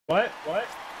What?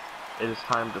 It is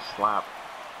time to slap.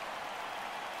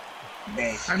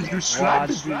 Time to slap.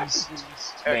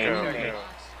 Echo.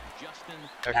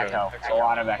 Echo. A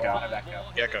lot of echo.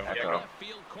 Echo.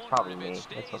 It's probably me.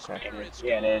 It's okay.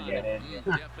 Yeah, it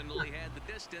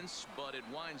is.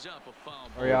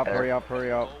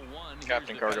 Hurry up.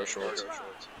 Captain Cargo Shorts.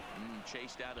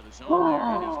 Chased out of the zone there,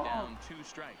 and he's down 2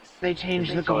 strikes. They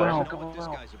changed the goal.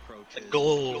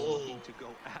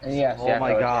 Yes, Oh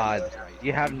my god.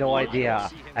 You have no idea.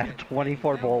 I have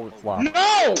 24 bullets left.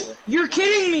 No! You're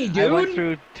kidding me, dude! I went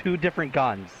through 2 different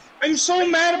guns. I'm so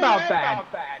mad about that.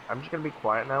 I'm just gonna be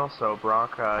quiet now, so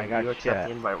Brock, you accept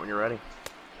the invite when you're ready.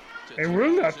 I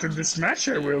will after this match,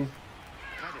 I will.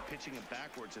 Pitching it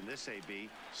backwards in this AB.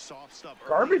 Soft stuff.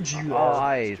 Garbage you Oh, are.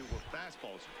 ice.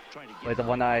 Wait, the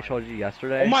one that I showed you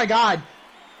yesterday? Oh my god!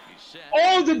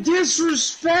 Oh, the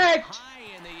disrespect!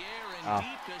 Oh.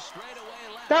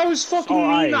 That was fucking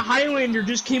mean. The Highlander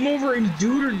just came over and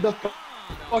doodered the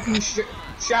fucking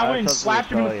Shaolin and slapped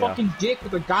him in the fucking dick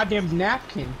with a goddamn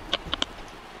napkin.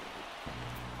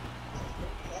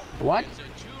 What?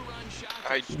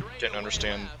 I didn't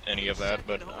understand any of that,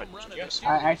 but yes.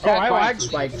 I like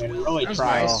Spike. Really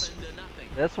tries.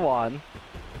 This one.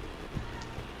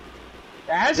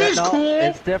 That is cool.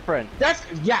 It's different.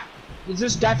 Yeah. This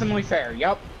is definitely fair.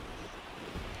 Yep.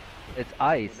 It's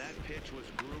ice.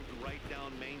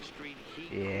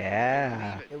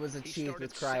 Yeah. It was achieved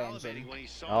with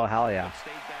CryEngine. Oh hell yeah.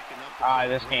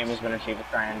 This game has been achieved with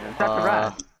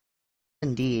CryEngine.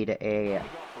 Indeed, a.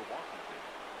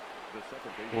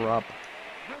 We're up.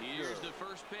 Here's the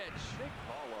first pitch.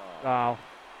 Oh.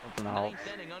 Something else.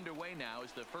 9th inning underway now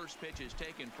as the first pitch is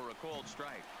taken for a cold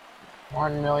strike.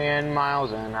 1 million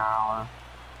miles an hour.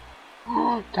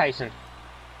 Tyson.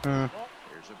 There's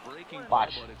a breaking ball,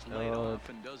 but it's laid off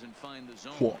and doesn't find the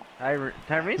zone.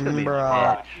 Tyree's gonna be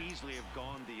Easily have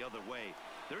gone the other way.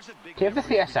 There's a big Do you have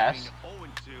the CSS?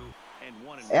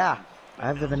 Yeah, I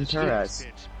have the Venturas.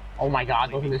 Oh my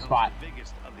god, look at this spot.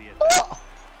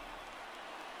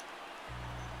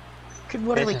 Could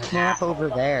literally camp over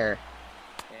there.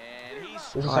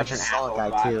 This is such an solid guy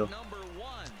too.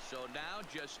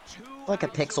 Like a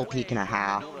pixel peek and a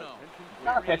half.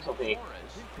 Not a pixel peek.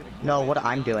 No, what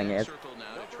I'm doing is.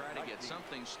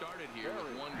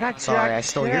 Sorry, I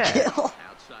stole your kill.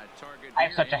 I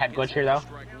have such a head glitch here, though.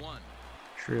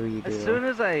 True, you do. As soon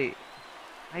as I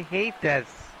hate this.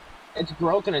 It's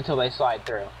broken until they slide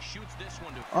through.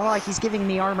 Oh, he's giving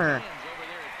me armor.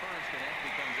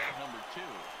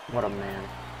 What a man.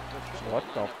 What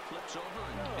the?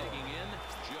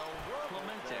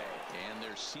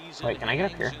 Wait, can I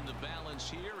get up here?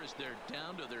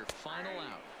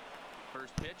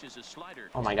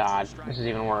 Oh my god, this is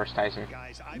even worse, Tyson.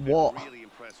 Whoa.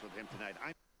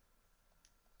 I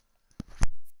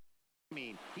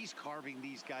mean, he's carving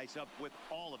these guys up with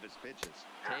all of his pitches.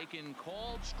 Taken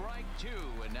called strike 2,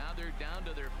 and now they're down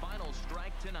to their final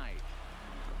strike tonight.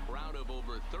 A crowd of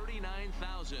over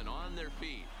 39,000 on their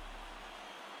feet.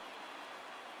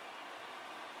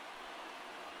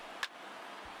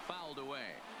 Fouled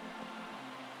away.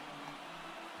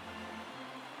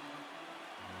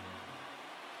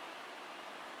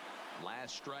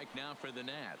 Last strike now for the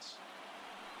Nats.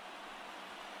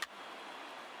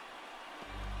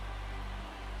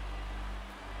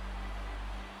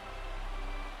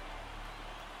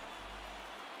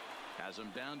 Has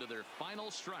them down to their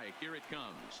final strike. Here it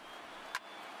comes.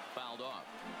 Fouled off.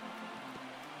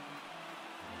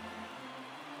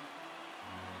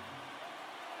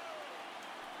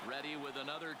 Ready with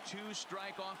another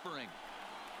 2-strike offering.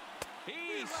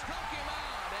 He struck him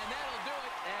out, and that'll do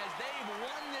it as they've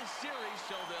won this series,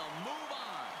 so they'll move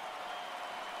on.